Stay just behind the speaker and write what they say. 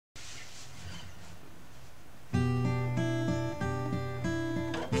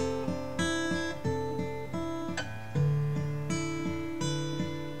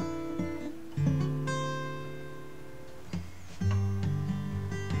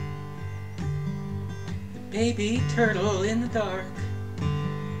Baby turtle in the dark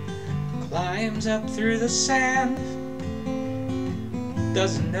climbs up through the sand,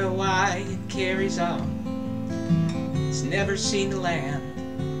 doesn't know why it carries on, it's never seen the land.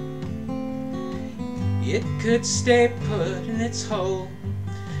 It could stay put in its hole,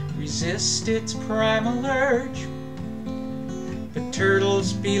 resist its primal urge, but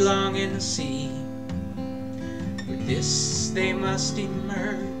turtles belong in the sea, for this they must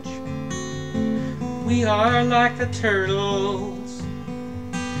emerge. We are like the turtles,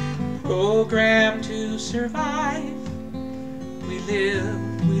 programmed to survive. We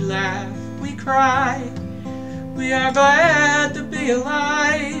live, we laugh, we cry, we are glad to be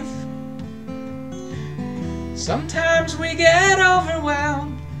alive. Sometimes we get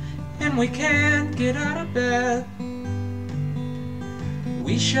overwhelmed and we can't get out of bed.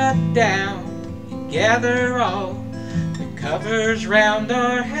 We shut down and gather all the covers round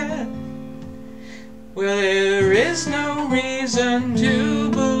our head. Well, there is no reason to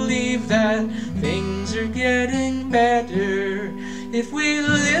believe that things are getting better if we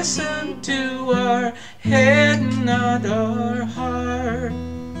listen to our head and not our heart.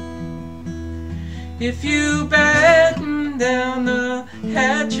 If you batten down the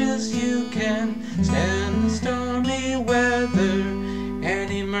hatches, you can stand the stormy weather and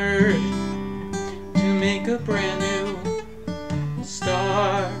emerge to make a brand new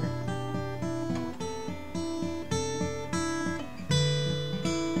start.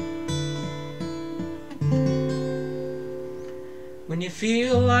 When you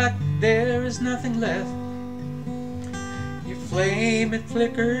feel like there is nothing left, your flame it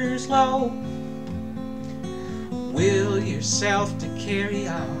flickers low. Will yourself to carry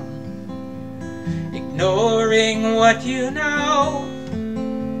on, ignoring what you know.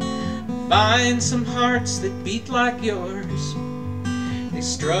 Find some hearts that beat like yours, they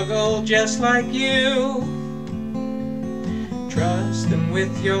struggle just like you. Trust them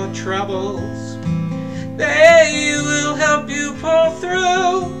with your troubles, they will help you pull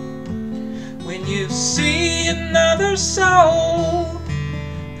through. When you see another soul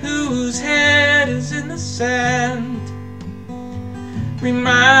whose head is in the sand,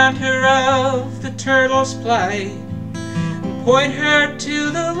 remind her of the turtle's plight and point her to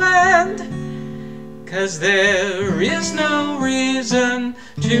the land. 'Cause there is no reason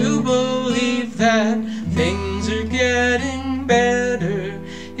to believe that things are getting better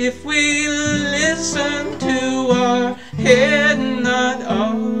if we listen to our head and not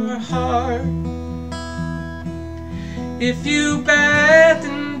our heart. If you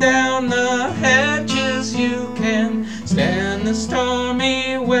batten down the hatches, you can stand the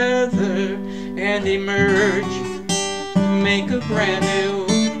stormy weather and emerge to make a brand new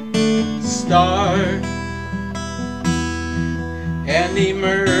start. And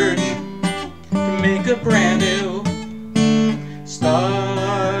emerge to make a brand new